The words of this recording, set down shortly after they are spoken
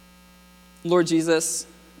Lord Jesus,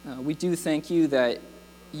 we do thank you that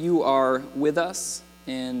you are with us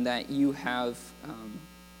and that you have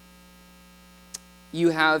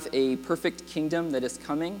a perfect kingdom that is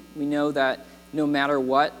coming. We know that no matter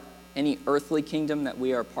what, any earthly kingdom that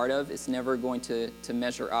we are a part of is never going to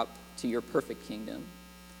measure up to your perfect kingdom.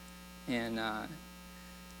 And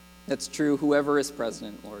that's true whoever is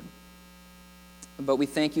president, Lord. But we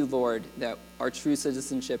thank you, Lord, that our true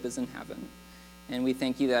citizenship is in heaven. And we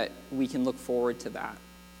thank you that we can look forward to that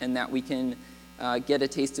and that we can get a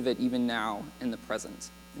taste of it even now in the present,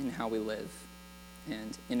 in how we live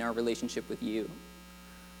and in our relationship with you.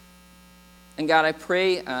 And God, I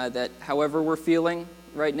pray that however we're feeling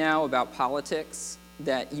right now about politics,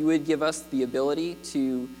 that you would give us the ability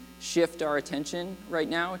to shift our attention right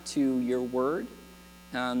now to your word.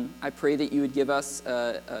 I pray that you would give us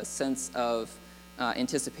a sense of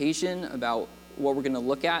anticipation about what we're going to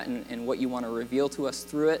look at and what you want to reveal to us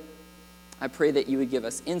through it. I pray that you would give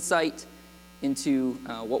us insight into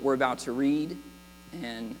what we're about to read.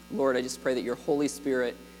 And Lord, I just pray that your Holy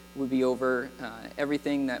Spirit would be over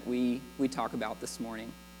everything that we talk about this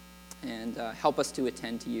morning. And help us to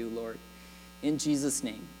attend to you, Lord. In Jesus'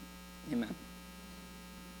 name, amen.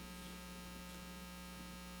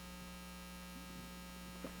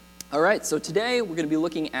 All right, so today we're going to be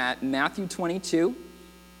looking at Matthew 22,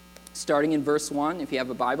 starting in verse 1. If you have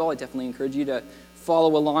a Bible, I definitely encourage you to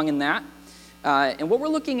follow along in that. And what we're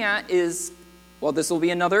looking at is, well, this will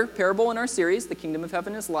be another parable in our series, The Kingdom of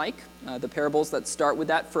Heaven is Like, the parables that start with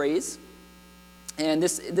that phrase. And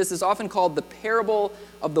this is often called the parable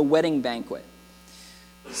of the wedding banquet.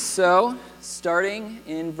 So, starting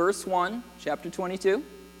in verse 1, chapter 22,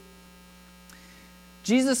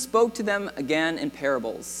 Jesus spoke to them again in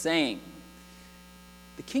parables, saying,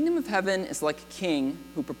 "The kingdom of heaven is like a king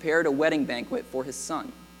who prepared a wedding banquet for his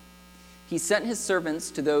son. He sent his servants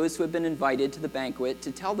to those who had been invited to the banquet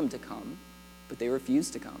to tell them to come, but they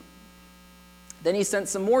refused to come. Then he sent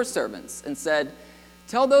some more servants and said,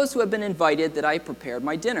 'Tell those who have been invited that I prepared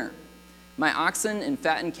my dinner. My oxen and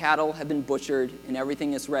fattened cattle have been butchered, and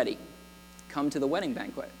everything is ready. Come to the wedding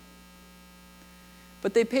banquet.'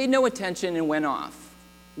 But they paid no attention and went off,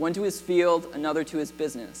 one to his field, another to his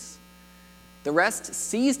business. The rest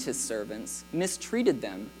seized his servants, mistreated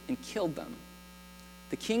them, and killed them.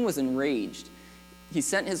 The king was enraged. He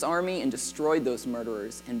sent his army and destroyed those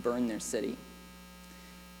murderers and burned their city.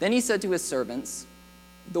 Then he said to his servants,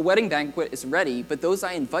 'The wedding banquet is ready, but those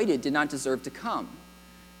I invited did not deserve to come.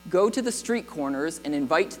 Go to the street corners and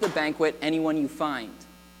invite to the banquet anyone you find.'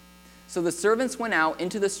 So the servants went out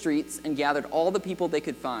into the streets and gathered all the people they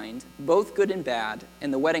could find, both good and bad,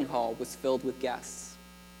 and the wedding hall was filled with guests.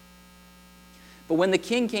 But when the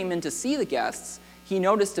king came in to see the guests, he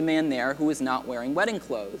noticed a man there who was not wearing wedding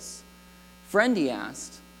clothes. 'Friend,' he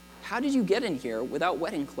asked, 'how did you get in here without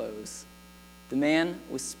wedding clothes?' The man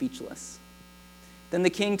was speechless. Then the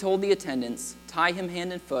king told the attendants, 'Tie him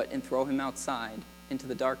hand and foot and throw him outside into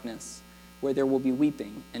the darkness, where there will be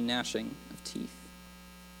weeping and gnashing of teeth.'"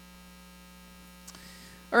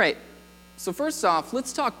 All right, so first off,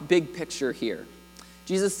 let's talk big picture here.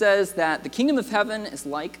 Jesus says that the kingdom of heaven is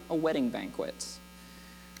like a wedding banquet.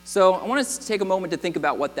 So I want us to take a moment to think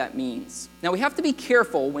about what that means. Now, we have to be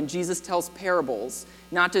careful when Jesus tells parables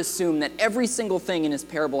not to assume that every single thing in his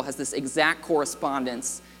parable has this exact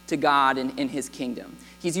correspondence to God and in his kingdom.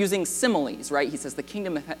 He's using similes, right? He says the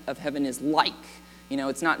kingdom of heaven is like.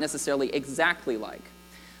 It's not necessarily exactly like.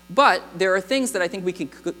 But there are things that I think we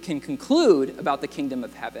can conclude about the kingdom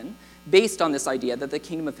of heaven based on this idea that the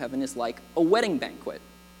kingdom of heaven is like a wedding banquet.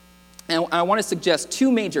 And I want to suggest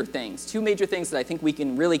two major things that I think we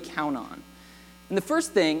can really count on. And the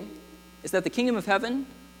first thing is that the kingdom of heaven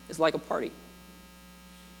is like a party.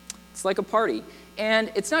 It's like a party.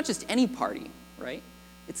 And it's not just any party, right?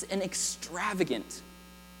 It's an extravagant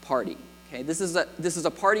party. Okay? This is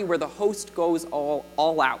a party where the host goes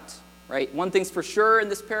all out. Right? One thing's for sure in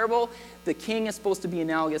this parable, the king is supposed to be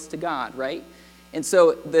analogous to God, right? And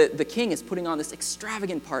so the king is putting on this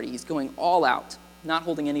extravagant party. He's going all out, not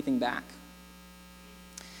holding anything back.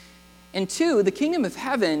 And two, the kingdom of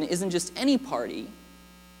heaven isn't just any party,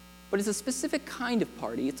 but it's a specific kind of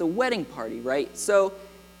party. It's a wedding party, right? So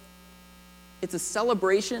it's a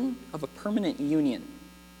celebration of a permanent union.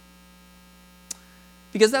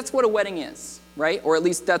 Because that's what a wedding is, right? Or at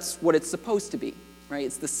least that's what it's supposed to be. Right?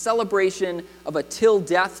 It's the celebration of a till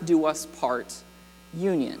death do us part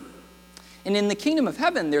union. And in the kingdom of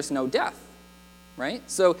heaven, there's no death, right?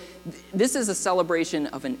 So this is a celebration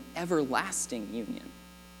of an everlasting union.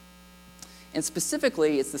 And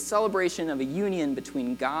specifically, it's the celebration of a union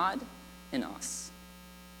between God and us.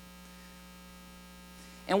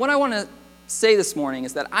 And what I want to say this morning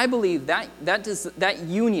is that I believe that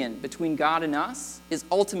union between God and us is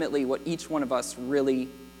ultimately what each one of us really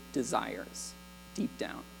desires deep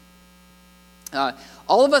down.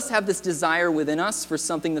 All of us have this desire within us for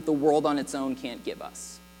something that the world on its own can't give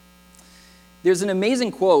us. There's an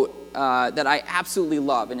amazing quote that I absolutely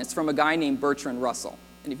love, and it's from a guy named Bertrand Russell.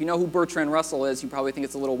 And if you know who Bertrand Russell is, you probably think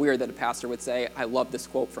it's a little weird that a pastor would say, I love this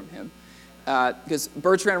quote from him. Because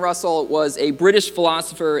Bertrand Russell was a British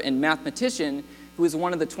philosopher and mathematician who was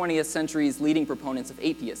one of the 20th century's leading proponents of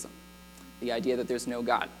atheism, the idea that there's no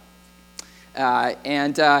God.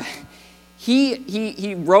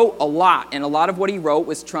 He wrote a lot, and a lot of what he wrote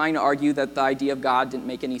was trying to argue that the idea of God didn't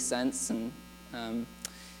make any sense and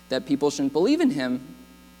that people shouldn't believe in him.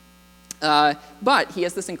 But he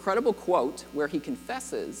has this incredible quote where he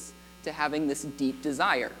confesses to having this deep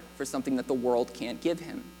desire for something that the world can't give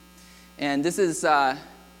him. And this is, there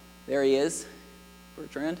he is,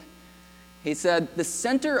 Bertrand. He said, "The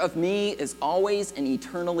center of me is always and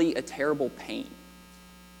eternally a terrible pain,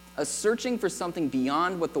 a searching for something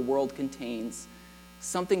beyond what the world contains,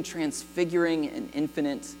 something transfiguring and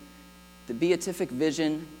infinite, the beatific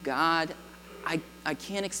vision, God, I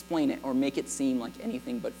can't explain it or make it seem like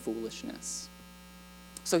anything but foolishness."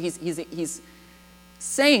 So he's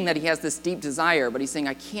saying that he has this deep desire, but he's saying,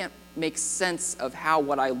 I can't make sense of how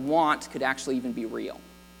what I want could actually even be real.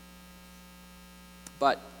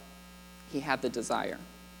 But he had the desire.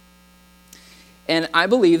 And I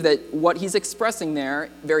believe that what he's expressing there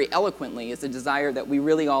very eloquently is a desire that we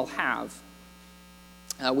really all have,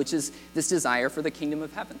 which is this desire for the kingdom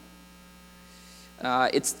of heaven.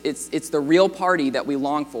 It's the real party that we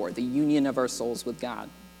long for, the union of our souls with God.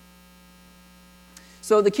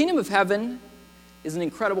 So the kingdom of heaven is an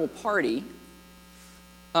incredible party,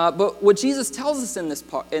 but what Jesus tells us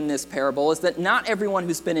in this parable is that not everyone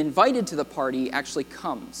who's been invited to the party actually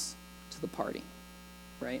comes to the party,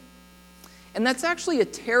 right? And that's actually a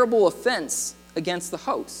terrible offense against the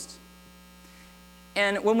host.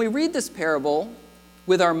 And when we read this parable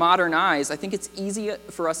with our modern eyes, I think it's easy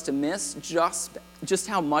for us to miss just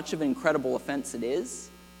how much of an incredible offense it is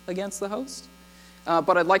against the host.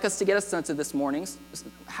 But I'd like us to get a sense of this morning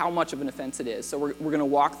how much of an offense it is. So we're going to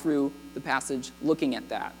walk through the passage looking at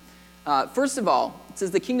that. First of all, it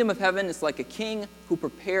says the kingdom of heaven is like a king who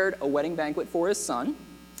prepared a wedding banquet for his son.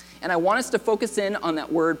 And I want us to focus in on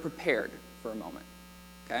that word prepared for a moment.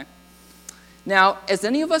 Okay? Now, as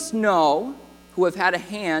any of us know who have had a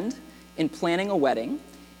hand in planning a wedding,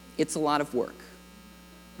 it's a lot of work,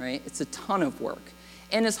 right? It's a ton of work.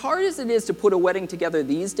 And as hard as it is to put a wedding together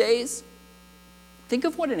these days, think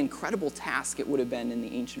of what an incredible task it would have been in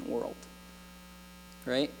the ancient world,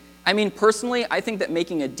 right? I mean, personally, I think that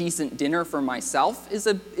making a decent dinner for myself is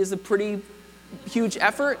a pretty huge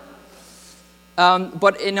effort.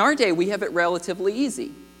 But in our day, we have it relatively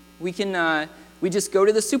easy. We just go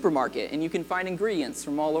to the supermarket and you can find ingredients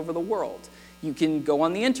from all over the world. You can go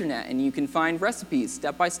on the internet and you can find recipes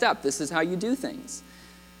step by step. This is how you do things.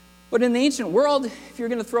 But in the ancient world, if you're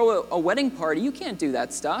going to throw a wedding party, you can't do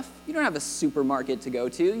that stuff. You don't have a supermarket to go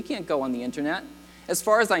to. You can't go on the internet. As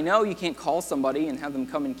far as I know, you can't call somebody and have them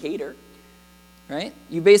come and cater, right?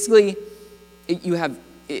 You basically,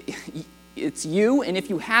 it's you, and if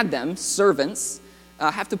you had them, servants,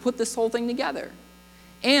 have to put this whole thing together.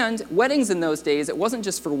 And weddings in those days, it wasn't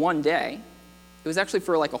just for one day. It was actually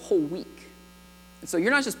for like a whole week. And so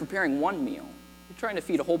you're not just preparing one meal. You're trying to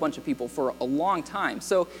feed a whole bunch of people for a long time.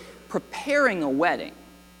 So preparing a wedding,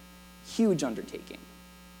 huge undertaking.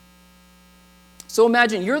 So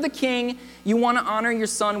imagine you're the king, you want to honor your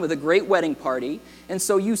son with a great wedding party, and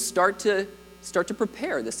so you start to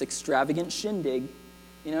prepare this extravagant shindig.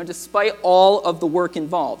 You know, despite all of the work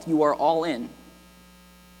involved, you are all in.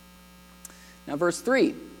 Now, verse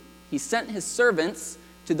 3, he sent his servants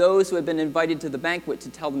to those who had been invited to the banquet to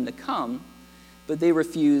tell them to come, but they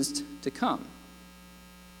refused to come.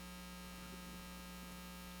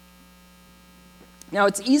 Now,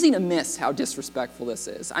 it's easy to miss how disrespectful this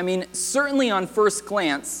is. I mean, certainly on first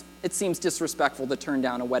glance, it seems disrespectful to turn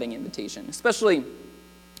down a wedding invitation, especially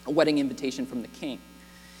a wedding invitation from the king.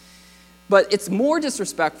 But it's more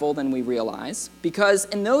disrespectful than we realize, because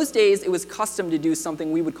in those days, it was custom to do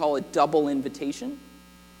something we would call a double invitation.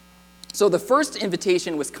 So the first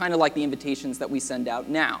invitation was kind of like the invitations that we send out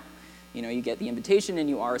now. You know, you get the invitation and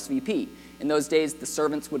you RSVP. In those days, the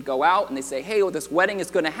servants would go out and they say, hey, this wedding is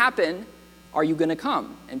going to happen. Are you going to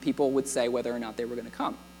come? And people would say whether or not they were going to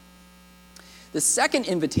come. The second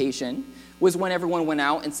invitation was when everyone went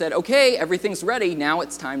out and said, okay, everything's ready. Now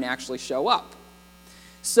it's time to actually show up.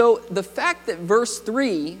 So the fact that verse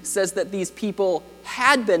 3 says that these people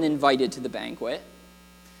had been invited to the banquet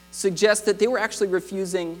suggests that they were actually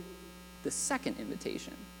refusing the second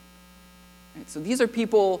invitation. Right? So these are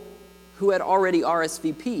people who had already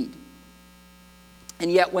RSVP'd.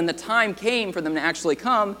 And yet when the time came for them to actually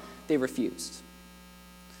come, they refused.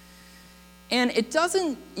 And it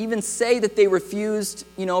doesn't even say that they refused,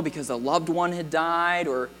 because a loved one had died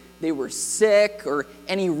or they were sick or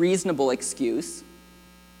any reasonable excuse.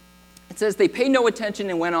 It says they paid no attention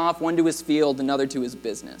and went off, one to his field, another to his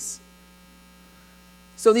business.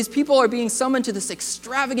 So these people are being summoned to this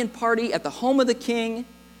extravagant party at the home of the king,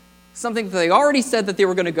 something that they already said that they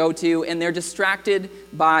were going to go to, and they're distracted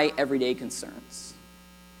by everyday concerns,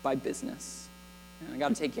 by business. And I got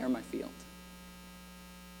to take care of my field.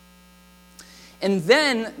 And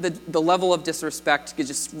then the level of disrespect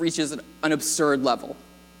just reaches an absurd level,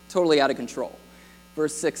 totally out of control.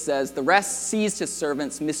 Verse 6 says, the rest seized his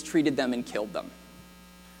servants, mistreated them, and killed them.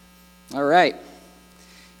 All right.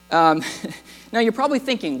 Now you're probably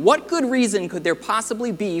thinking, what good reason could there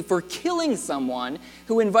possibly be for killing someone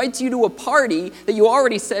who invites you to a party that you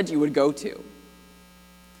already said you would go to?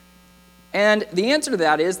 And the answer to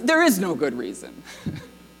that is, there is no good reason.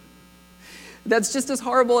 That's just as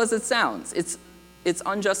horrible as it sounds. It's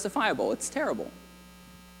unjustifiable. It's terrible.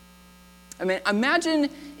 I mean, imagine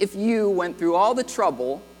if you went through all the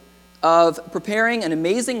trouble of preparing an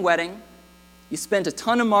amazing wedding. You spent a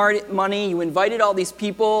ton of money. You invited all these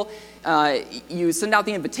people. You sent out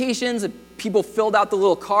the invitations. And people filled out the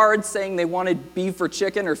little cards saying they wanted beef or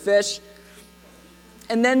chicken or fish.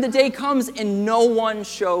 And then the day comes and no one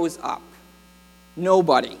shows up.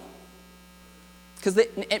 Nobody. Because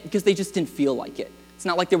they just didn't feel like it. It's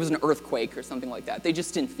not like there was an earthquake or something like that. They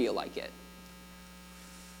just didn't feel like it.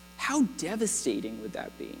 How devastating would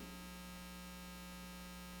that be?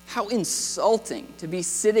 How insulting to be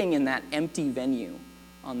sitting in that empty venue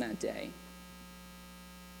on that day.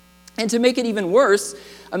 And to make it even worse,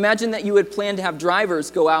 imagine that you had planned to have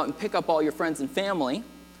drivers go out and pick up all your friends and family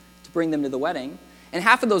to bring them to the wedding, and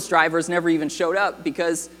half of those drivers never even showed up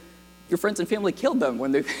because your friends and family killed them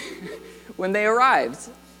when they arrived.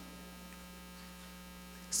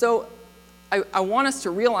 So I want us to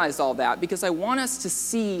realize all that because I want us to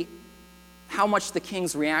see how much the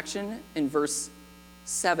king's reaction in verse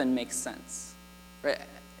 7 makes sense. Right?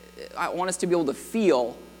 I want us to be able to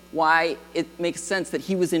feel why it makes sense that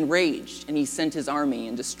he was enraged and he sent his army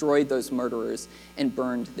and destroyed those murderers and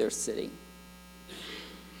burned their city.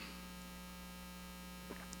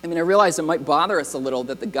 I mean, I realize it might bother us a little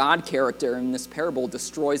that the God character in this parable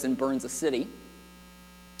destroys and burns a city.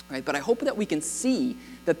 Right? But I hope that we can see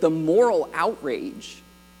that the moral outrage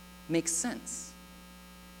makes sense.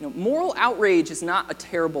 Moral outrage is not a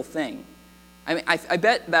terrible thing. I mean, I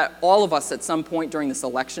bet that all of us at some point during this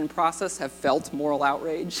election process have felt moral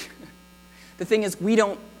outrage. The thing is, we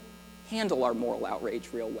don't handle our moral outrage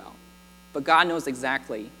real well. But God knows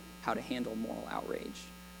exactly how to handle moral outrage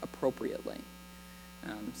appropriately.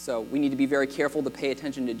 So we need to be very careful to pay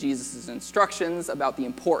attention to Jesus' instructions about the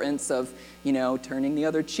importance of, turning the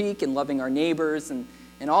other cheek and loving our neighbors and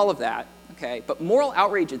all of that. Okay? But moral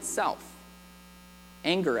outrage itself,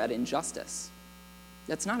 anger at injustice,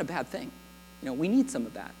 that's not a bad thing. We need some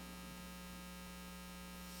of that.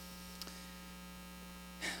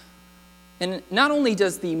 And not only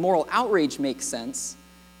does the moral outrage make sense,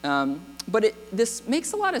 but this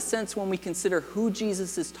makes a lot of sense when we consider who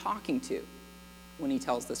Jesus is talking to when he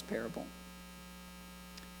tells this parable.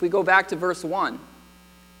 If we go back to verse 1, it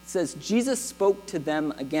says, Jesus spoke to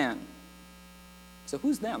them again. So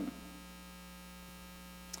who's them?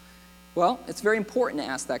 Well, it's very important to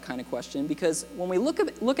ask that kind of question because when we look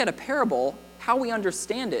at a parable, how we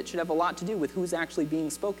understand it should have a lot to do with who's actually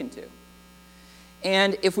being spoken to.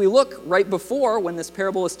 And if we look right before when this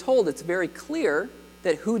parable is told, it's very clear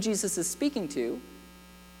that who Jesus is speaking to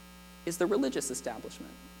is the religious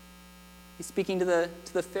establishment. He's speaking to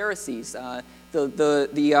the Pharisees, the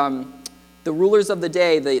rulers of the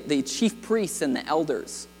day, the chief priests and the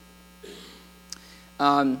elders.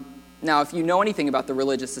 Now, if you know anything about the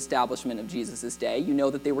religious establishment of Jesus' day, you know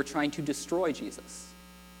that they were trying to destroy Jesus.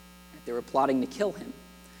 They were plotting to kill him.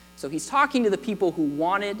 So he's talking to the people who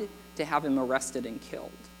wanted to have him arrested and killed.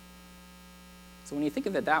 So when you think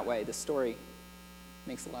of it that way, the story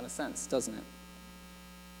makes a lot of sense, doesn't it?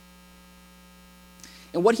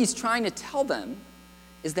 And what he's trying to tell them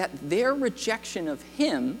is that their rejection of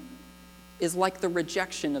him is like the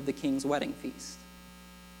rejection of the king's wedding feast.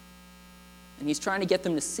 And he's trying to get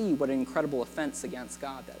them to see what an incredible offense against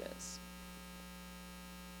God that is.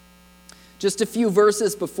 Just a few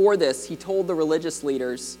verses before this, he told the religious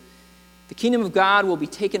leaders, "The kingdom of God will be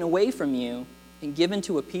taken away from you and given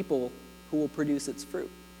to a people who will produce its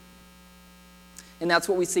fruit." And that's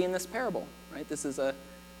what we see in this parable, right? This is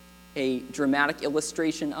a dramatic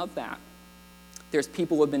illustration of that. There's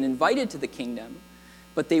people who have been invited to the kingdom,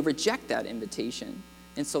 but they reject that invitation,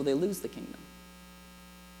 and so they lose the kingdom.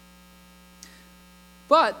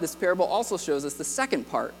 But this parable also shows us the second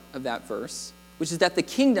part of that verse, which is that the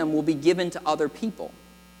kingdom will be given to other people.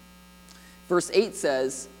 Verse 8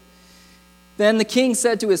 says, "Then the king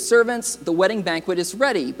said to his servants, 'The wedding banquet is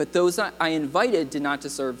ready, but those I invited did not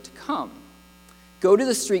deserve to come. Go to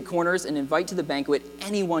the street corners and invite to the banquet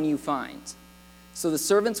anyone you find.' So the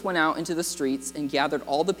servants went out into the streets and gathered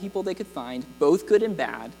all the people they could find, both good and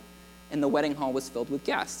bad, and the wedding hall was filled with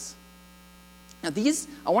guests." Now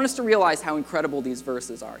I want us to realize how incredible these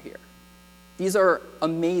verses are here. These are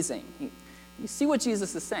amazing. You see what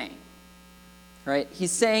Jesus is saying, right?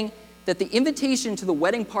 He's saying that the invitation to the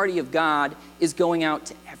wedding party of God is going out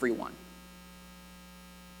to everyone.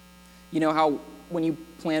 You know how when you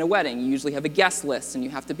plan a wedding, you usually have a guest list, and you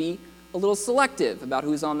have to be a little selective about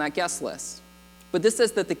who's on that guest list. But this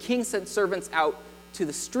says that the king sent servants out to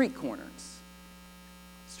the street corners.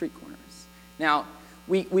 Street corners. Now,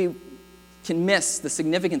 we can miss the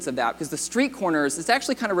significance of that because the street corners is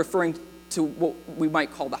actually kind of referring to what we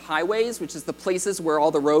might call the highways, which is the places where all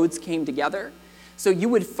the roads came together. So you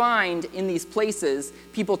would find in these places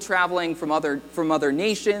people traveling from other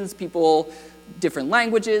nations, people, different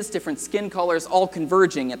languages, different skin colors, all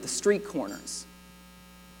converging at the street corners.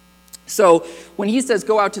 So when he says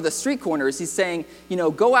go out to the street corners, he's saying,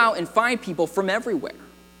 go out and find people from everywhere,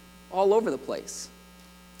 all over the place.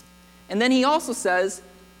 And then he also says,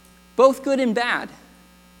 both good and bad.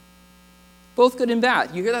 Both good and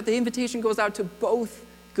bad. You hear that? The invitation goes out to both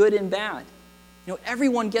good and bad.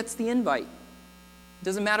 Everyone gets the invite. It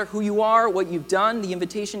doesn't matter who you are, what you've done, the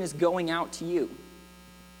invitation is going out to you.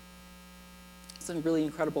 It's a really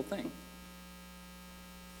incredible thing.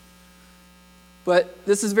 But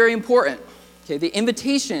this is very important. Okay, the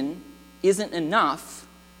invitation isn't enough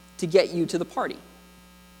to get you to the party.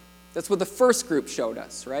 That's what the first group showed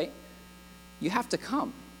us, right? You have to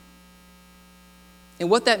come. And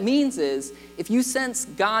what that means is, if you sense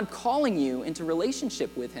God calling you into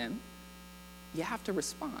relationship with him, you have to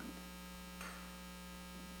respond.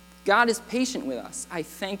 God is patient with us. I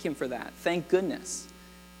thank him for that. Thank goodness.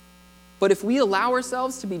 But if we allow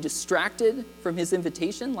ourselves to be distracted from his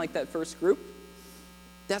invitation, like that first group,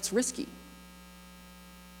 that's risky.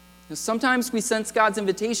 Sometimes we sense God's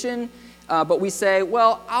invitation, but we say,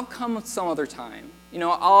 well, I'll come some other time.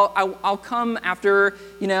 I'll come after,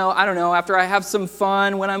 after I have some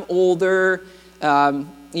fun, when I'm older,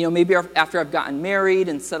 maybe after I've gotten married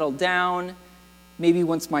and settled down, maybe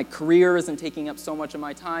once my career isn't taking up so much of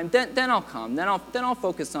my time, then I'll come. Then I'll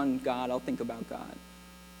focus on God. I'll think about God.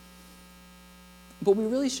 But we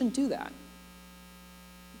really shouldn't do that.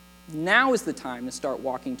 Now is the time to start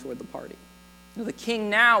walking toward the party. The king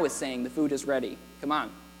now is saying the food is ready. Come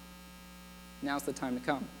on. Now's the time to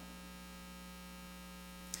come.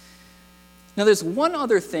 Now, there's one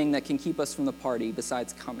other thing that can keep us from the party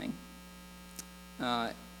besides coming.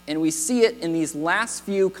 And we see it in these last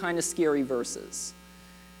few kind of scary verses.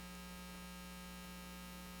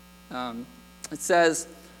 It says,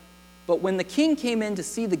 "But when the king came in to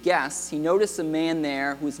see the guests, he noticed a man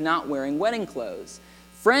there who was not wearing wedding clothes.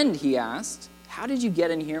 'Friend,' he asked, 'how did you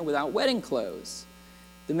get in here without wedding clothes?'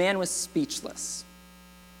 The man was speechless.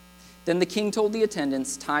 Then the king told the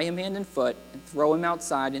attendants, 'Tie him hand and foot and throw him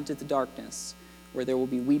outside into the darkness, where there will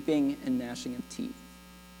be weeping and gnashing of teeth.'"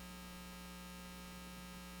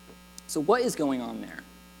 So what is going on there?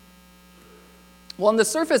 Well, on the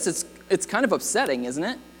surface, it's kind of upsetting, isn't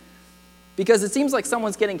it? Because it seems like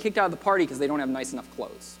someone's getting kicked out of the party because they don't have nice enough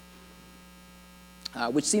clothes.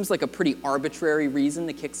 Which seems like a pretty arbitrary reason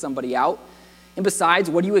to kick somebody out. And besides,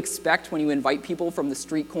 what do you expect when you invite people from the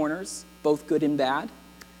street corners, both good and bad?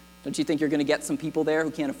 Don't you think you're going to get some people there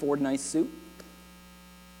who can't afford a nice suit?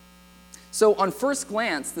 So on first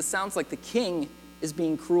glance, this sounds like the king is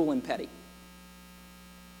being cruel and petty.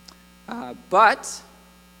 But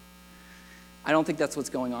I don't think that's what's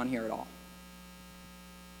going on here at all.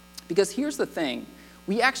 Because here's the thing.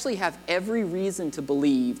 We actually have every reason to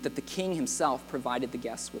believe that the king himself provided the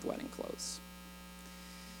guests with wedding clothes.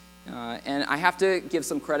 And I have to give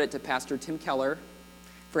some credit to Pastor Tim Keller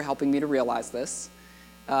for helping me to realize this.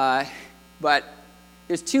 But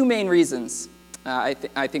there's two main reasons I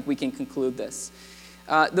think we can conclude this.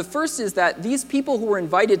 The first is that these people who were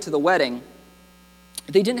invited to the wedding,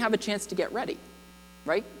 they didn't have a chance to get ready,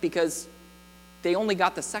 right? Because they only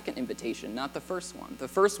got the second invitation, not the first one. The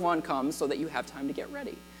first one comes so that you have time to get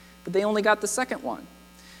ready. But they only got the second one.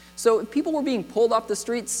 So if people were being pulled off the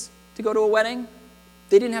streets to go to a wedding,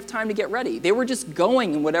 they didn't have time to get ready. They were just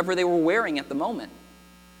going in whatever they were wearing at the moment.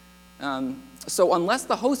 So unless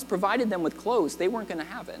the host provided them with clothes, they weren't going to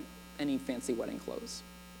have any fancy wedding clothes.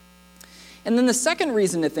 And then the second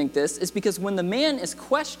reason to think this is because when the man is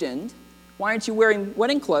questioned, why aren't you wearing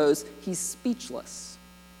wedding clothes? He's speechless.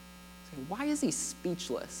 So why is he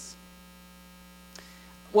speechless?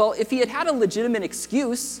 Well, if he had had a legitimate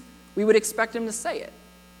excuse, we would expect him to say it.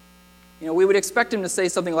 We would expect him to say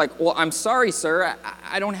something like, well, I'm sorry, sir,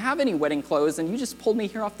 I don't have any wedding clothes, and you just pulled me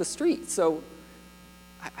here off the street. So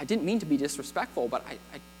I didn't mean to be disrespectful, but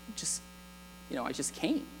I just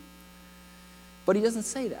came. But he doesn't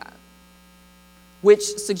say that, which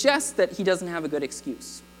suggests that he doesn't have a good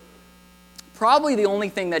excuse. Probably the only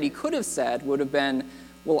thing that he could have said would have been,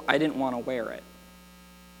 well, I didn't want to wear it.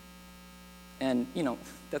 And,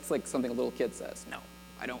 that's like something a little kid says. No,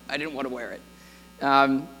 I didn't want to wear it.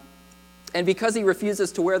 And because he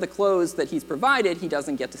refuses to wear the clothes that he's provided, he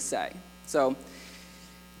doesn't get to say. So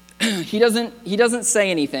he doesn't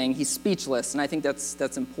say anything. He's speechless, and I think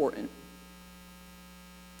that's important.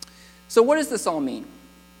 So what does this all mean?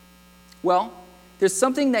 Well, there's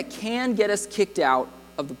something that can get us kicked out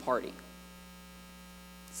of the party.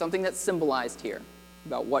 Something that's symbolized here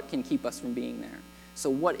about what can keep us from being there. So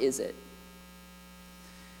what is it?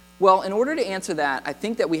 Well, in order to answer that, I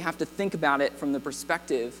think that we have to think about it from the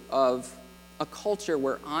perspective of a culture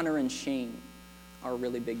where honor and shame are a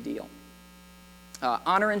really big deal.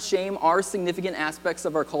 Honor and shame are significant aspects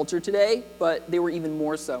of our culture today, but they were even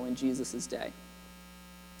more so in Jesus' day.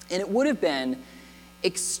 And it would have been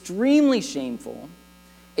extremely shameful,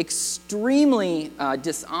 extremely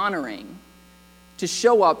dishonoring to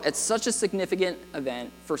show up at such a significant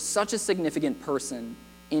event for such a significant person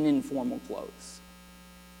in informal clothes.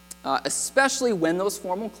 Especially when those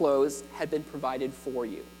formal clothes had been provided for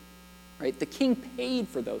you. Right? The king paid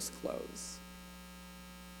for those clothes.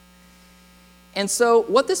 And so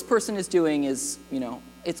what this person is doing is,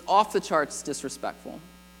 it's off the charts disrespectful.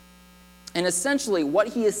 And essentially what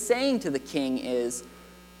he is saying to the king is,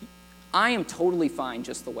 I am totally fine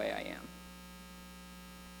just the way I am.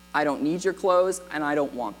 I don't need your clothes, and I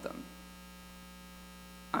don't want them.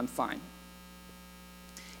 I'm fine.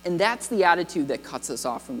 And that's the attitude that cuts us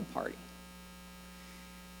off from the party.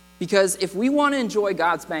 Because if we want to enjoy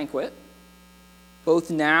God's banquet,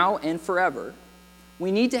 both now and forever,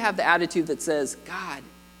 we need to have the attitude that says, God,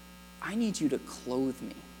 I need you to clothe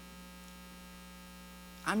me.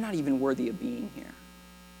 I'm not even worthy of being here.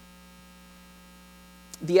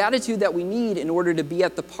 The attitude that we need in order to be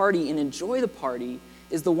at the party and enjoy the party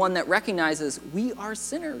is the one that recognizes we are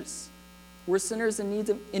sinners. We're sinners in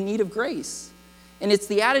need of grace. And it's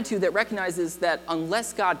the attitude that recognizes that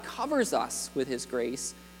unless God covers us with his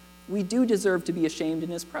grace, we do deserve to be ashamed in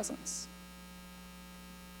his presence.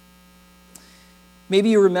 Maybe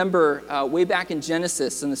you remember way back in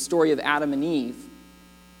Genesis in the story of Adam and Eve.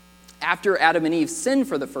 After Adam and Eve sin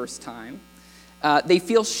for the first time, they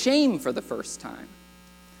feel shame for the first time.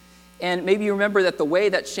 And maybe you remember that the way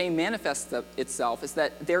that shame manifests itself is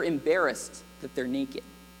that they're embarrassed that they're naked.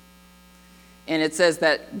 And it says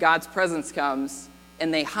that God's presence comes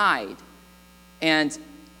and they hide. And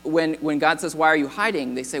when God says, why are you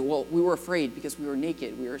hiding? They say, well, we were afraid because we were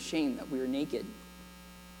naked. We were ashamed that we were naked.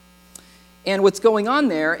 And what's going on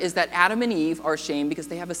there is that Adam and Eve are ashamed because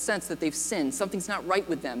they have a sense that they've sinned. Something's not right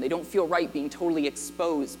with them. They don't feel right being totally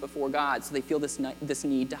exposed before God, so they feel this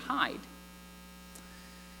need to hide.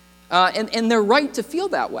 And they're right to feel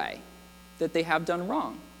that way, that they have done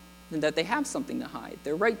wrong, and that they have something to hide.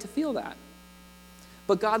 They're right to feel that.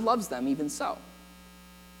 But God loves them even so.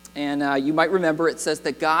 And you might remember it says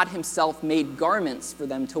that God himself made garments for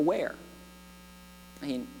them to wear.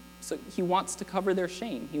 So he wants to cover their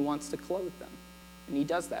shame. He wants to clothe them. And he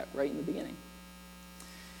does that right in the beginning.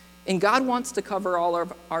 And God wants to cover all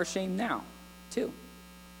of our shame now, too.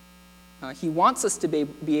 He wants us to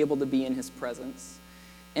be able to be in his presence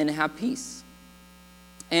and have peace.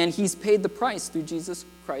 And he's paid the price through Jesus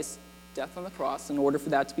Christ's death on the cross in order for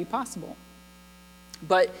that to be possible.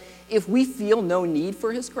 But if we feel no need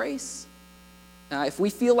for his grace, if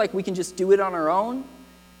we feel like we can just do it on our own,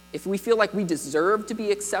 if we feel like we deserve to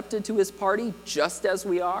be accepted to his party just as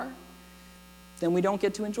we are, then we don't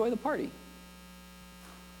get to enjoy the party.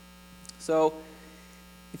 So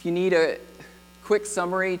if you need a quick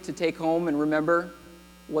summary to take home and remember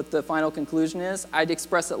what the final conclusion is, I'd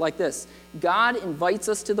express it like this. God invites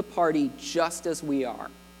us to the party just as we are.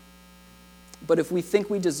 But if we think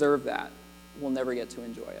we deserve that, we'll never get to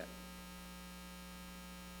enjoy it.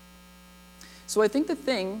 So I think the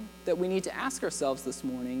thing that we need to ask ourselves this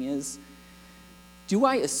morning is, do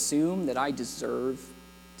I assume that I deserve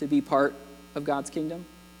to be part of God's kingdom?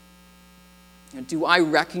 Do I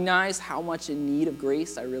recognize how much in need of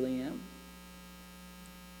grace I really am?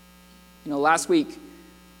 Last week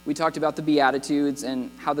we talked about the Beatitudes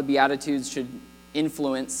and how the Beatitudes should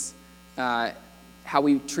influence how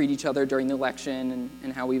we treat each other during the election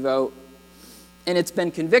and how we vote. And it's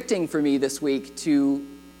been convicting for me this week to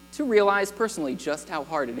realize personally just how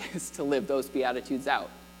hard it is to live those Beatitudes out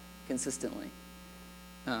consistently.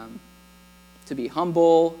 To be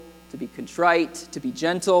humble, to be contrite, to be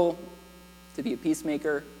gentle, to be a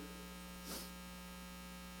peacemaker.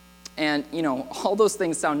 And, all those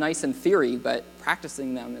things sound nice in theory, but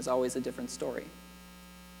practicing them is always a different story.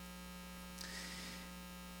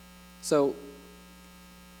 So,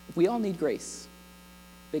 we all need grace,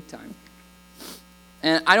 big time.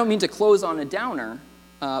 And I don't mean to close on a downer,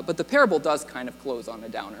 but the parable does kind of close on a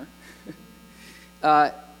downer,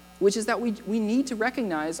 which is that we need to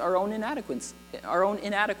recognize our own inadequacy.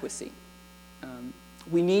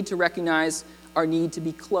 We need to recognize our need to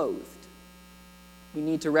be clothed. We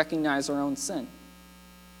need to recognize our own sin.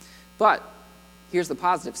 But here's the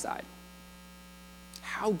positive side.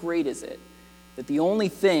 How great is it that the only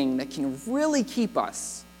thing that can really keep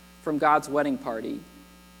us from God's wedding party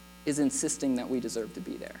is insisting that we deserve to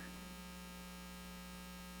be there?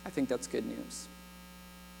 I think that's good news.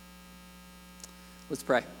 Let's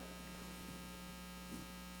pray.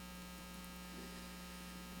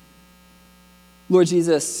 Lord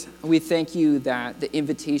Jesus, we thank you that the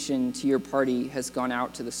invitation to your party has gone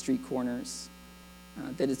out to the street corners,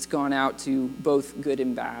 that it's gone out to both good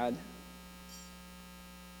and bad.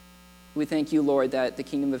 We thank you, Lord, that the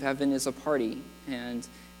kingdom of heaven is a party and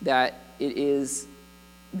that it is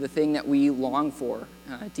the thing that we long for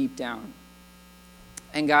deep down.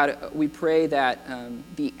 And God, we pray that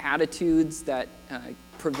the attitudes that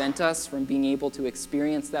prevent us from being able to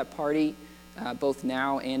experience that party, both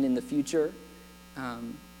now and in the future,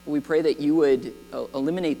 we pray that you would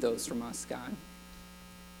eliminate those from us, God.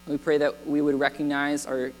 We pray that we would recognize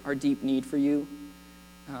our deep need for you,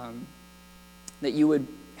 that you would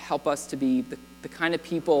help us to be the kind of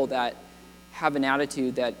people that have an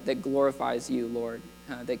attitude that glorifies you, Lord,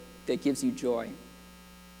 that gives you joy.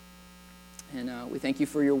 And we thank you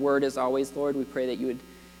for your word as always, Lord. We pray that you would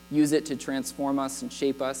use it to transform us and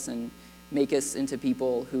shape us and make us into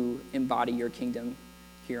people who embody your kingdom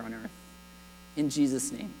here on earth. In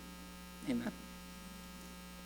Jesus' name, amen.